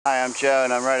Hi, I'm Joe,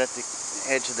 and I'm right at the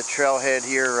edge of the trailhead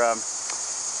here,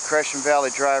 Cresheim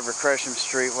Valley Drive or Cresheim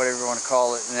Street, whatever you want to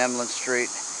call it, in Emlen Street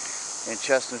in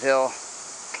Chestnut Hill.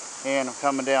 And I'm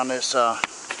coming down this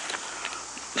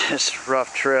this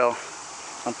rough trail.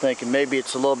 I'm thinking maybe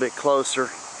it's a little bit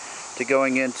closer to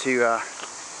going into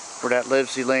where that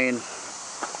Livesey Lane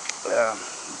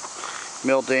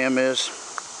mill dam is.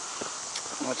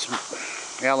 What's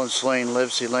Allen's Lane,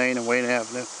 Livesey Lane, and Wayne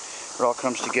Avenue. It all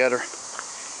comes together.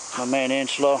 My man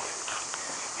Angelo,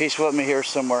 he's with me here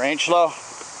somewhere. Angelo,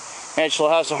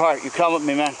 how's the heart? You come with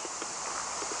me, man.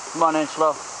 Come on,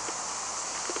 Angelo.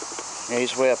 Yeah,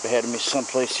 he's way up ahead of me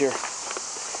someplace here.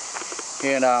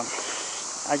 And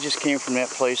I just came from that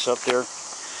place up there,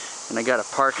 and I got a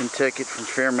parking ticket from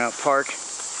Fairmount Park.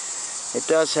 It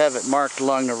does have it marked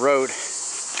along the road.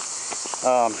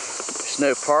 There's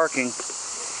no parking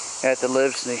at the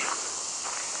Livesey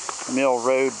Mill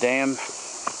Road Dam.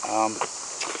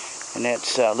 And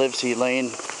that's Livesey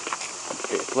Lane,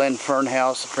 Glen Fern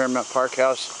House, the Fairmount Park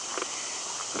House.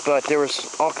 But there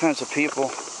was all kinds of people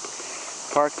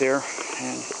parked there,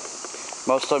 and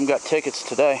most of them got tickets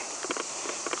today.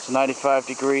 It's a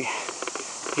 95-degree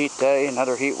heat day,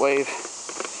 another heat wave,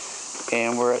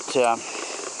 and we're at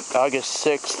August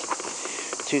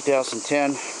 6th,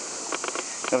 2010.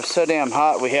 It was so damn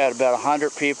hot, we had about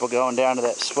 100 people going down to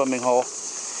that swimming hole.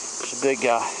 It's a big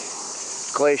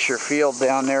glacier field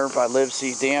down there by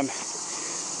Livesey Dam,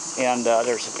 and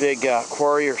there's a big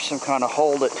quarry or some kind of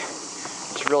hole that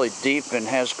it's really deep and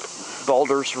has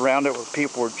boulders around it where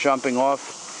people were jumping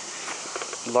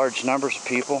off, large numbers of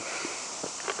people.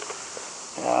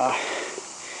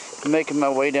 I'm making my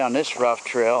way down this rough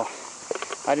trail.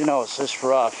 I didn't know it was this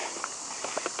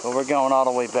rough, but we're going all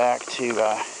the way back to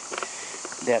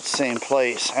that same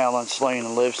place, Allen's Lane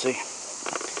and Livesey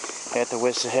at the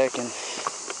Wissahickon.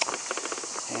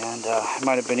 And it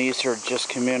might have been easier to just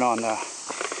come in on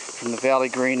from the Valley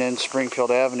Green and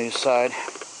Springfield Avenue side,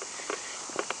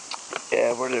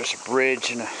 where there's a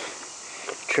bridge and a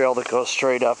trail that goes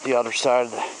straight up the other side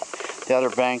of the other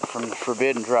bank from the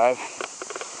Forbidden Drive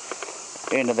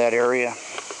into that area.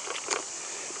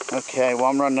 Okay, well,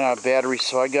 I'm running out of battery,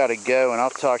 so I gotta go, and I'll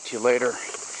talk to you later.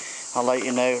 I'll let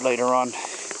you know later on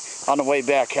the way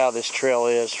back how this trail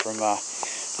is from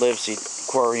Livesey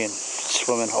Quarry and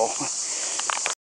Swimming Hole.